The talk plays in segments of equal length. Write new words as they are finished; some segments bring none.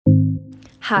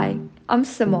Hi, I'm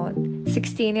Simone,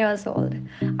 16 years old.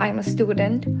 I'm a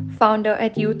student, founder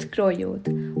at Youth Grow Youth,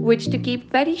 which, to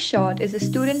keep very short, is a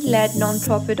student led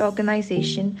nonprofit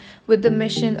organization with the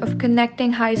mission of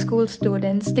connecting high school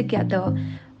students together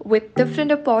with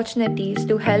different opportunities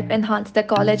to help enhance their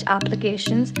college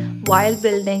applications while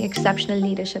building exceptional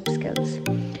leadership skills.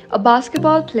 A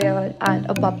basketball player and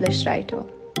a published writer.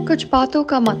 कुछ बातों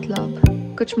का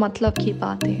मतलब कुछ मतलब की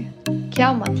बातें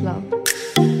क्या मतलब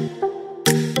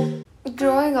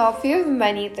Growing up, we have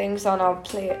many things on our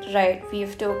plate, right? We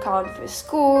have to account for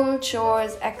school,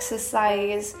 chores,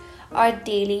 exercise, our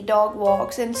daily dog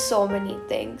walks, and so many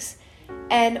things.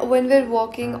 And when we're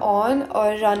working on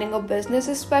or running a business,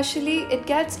 especially, it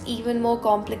gets even more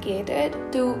complicated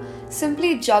to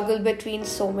simply juggle between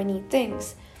so many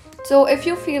things. So, if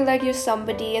you feel like you're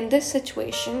somebody in this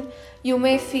situation, you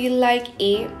may feel like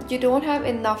A, you don't have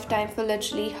enough time for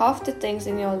literally half the things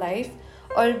in your life,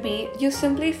 or B, you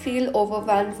simply feel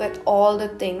overwhelmed with all the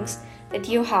things that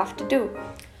you have to do.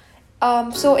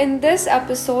 So, in this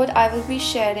episode, I will be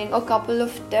sharing a couple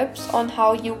of tips on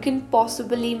how you can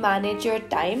possibly manage your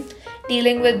time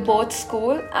dealing with both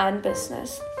school and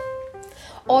business.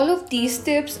 All of these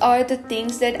tips are the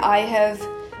things that I have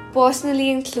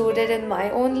personally included in my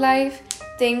own life,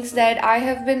 things that I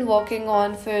have been working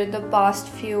on for the past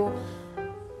few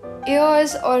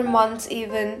years or months,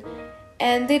 even.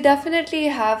 And they definitely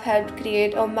have helped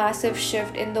create a massive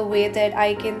shift in the way that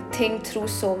I can think through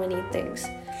so many things.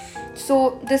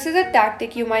 So, this is a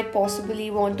tactic you might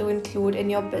possibly want to include in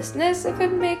your business if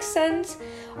it makes sense,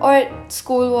 or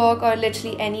schoolwork, or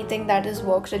literally anything that is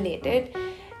work related.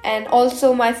 And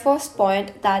also, my first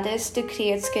point, that is to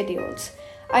create schedules.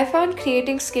 I found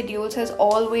creating schedules has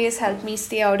always helped me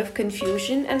stay out of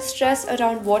confusion and stress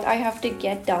around what I have to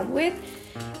get done with,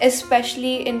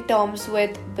 especially in terms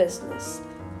with business.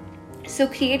 So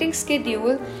creating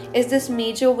schedule is this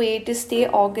major way to stay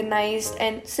organized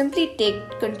and simply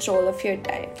take control of your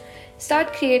time.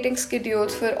 Start creating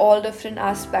schedules for all different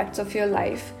aspects of your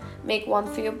life. Make one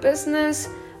for your business,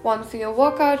 one for your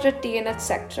workout routine,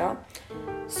 etc.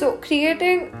 So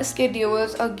creating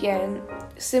schedules again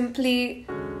simply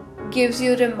gives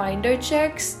you reminder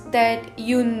checks that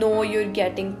you know you're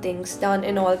getting things done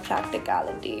in all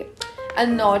practicality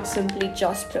and not simply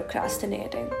just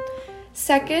procrastinating.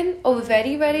 Second, a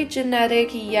very generic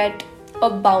yet a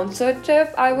bouncer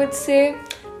tip, I would say,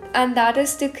 and that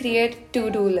is to create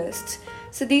to-do lists.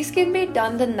 So these can be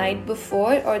done the night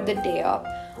before or the day up.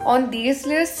 On these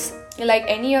lists, like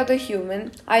any other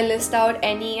human, I list out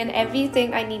any and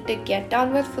everything I need to get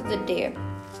done with for the day.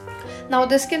 Now,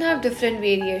 this can have different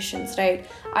variations, right?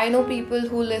 I know people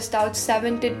who list out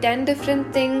 7 to 10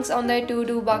 different things on their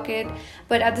to-do bucket,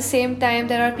 but at the same time,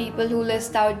 there are people who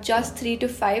list out just 3 to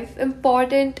 5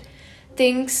 important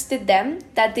things to them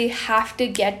that they have to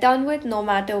get done with no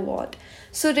matter what.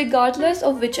 So, regardless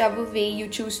of whichever way you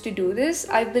choose to do this,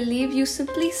 I believe you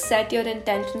simply set your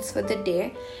intentions for the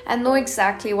day and know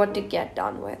exactly what to get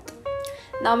done with.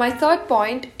 Now, my third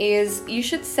point is you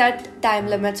should set time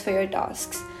limits for your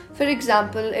tasks. For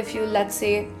example, if you, let's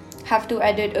say, have to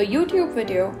edit a YouTube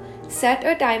video, set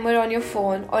a timer on your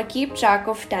phone or keep track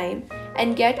of time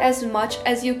and get as much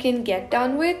as you can get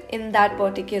done with in that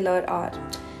particular hour.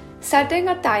 Setting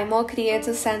a timer creates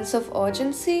a sense of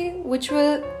urgency, which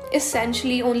will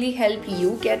essentially only help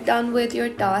you get done with your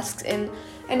tasks in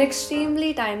an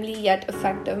extremely timely yet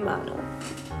effective manner.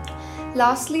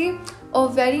 Lastly, a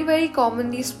very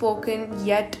commonly spoken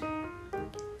yet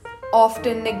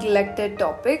often neglected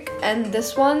topic, and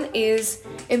this one is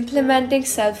implementing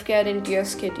self-care into your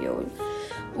schedule.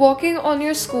 Working on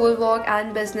your schoolwork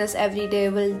and business every day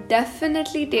will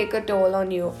definitely take a toll on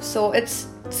you, so it's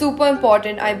super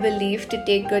important, I believe, to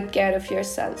take good care of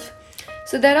yourself.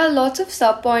 So there are lots of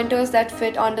sub-pointers that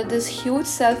fit under this huge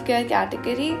self-care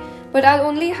category, but I'll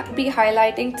only be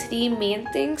highlighting 3 main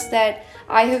things that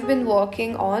I have been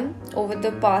working on over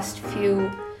the past few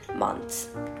months.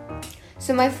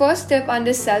 So my first tip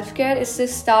under self-care is to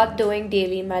start doing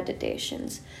daily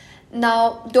meditations.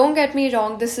 Now, don't get me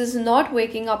wrong, this is not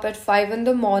waking up at 5 in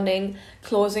the morning,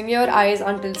 closing your eyes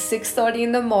until 6:30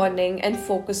 in the morning and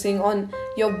focusing on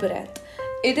your breath.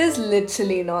 It is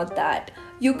literally not that.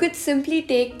 You could simply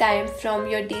take time from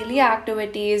your daily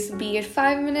activities, be it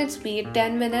 5 minutes, be it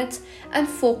 10 minutes, and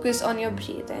focus on your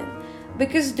breathing.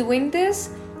 Because doing this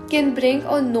can bring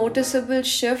a noticeable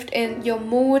shift in your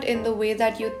mood, in the way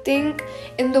that you think,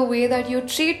 in the way that you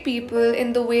treat people,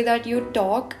 in the way that you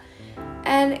talk,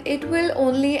 and it will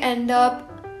only end up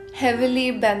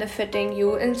heavily benefiting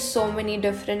you in so many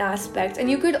different aspects, and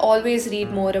you could always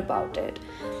read more about it.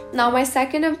 Now, my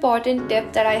second important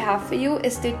tip that I have for you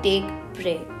is to take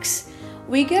breaks.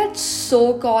 We get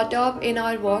so caught up in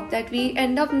our work that we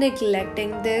end up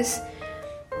neglecting this,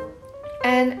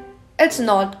 and it's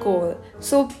not cool.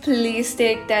 So please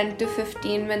take 10 to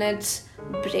 15 minutes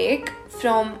break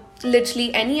from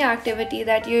literally any activity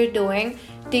that you're doing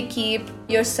to keep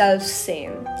yourself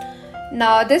sane.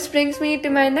 Now, this brings me to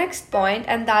my next point,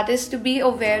 and that is to be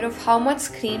aware of how much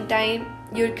screen time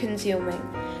you're consuming.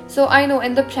 So, I know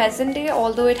in the present day,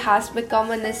 although it has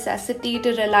become a necessity to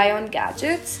rely on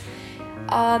gadgets,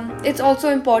 it's also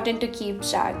important to keep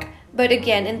track. But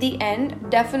again, in the end,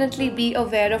 definitely be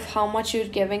aware of how much you're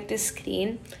giving to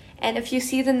screen. And if you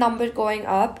see the number going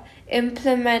up,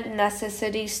 implement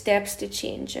necessary steps to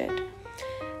change it.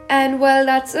 And well,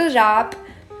 that's a wrap.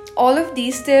 All of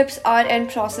these tips are end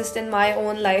processed in my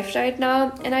own life right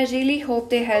now, and I really hope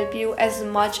they help you as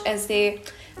much as they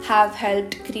have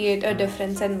helped create a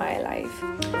difference in my life.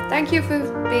 Thank you for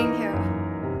being here.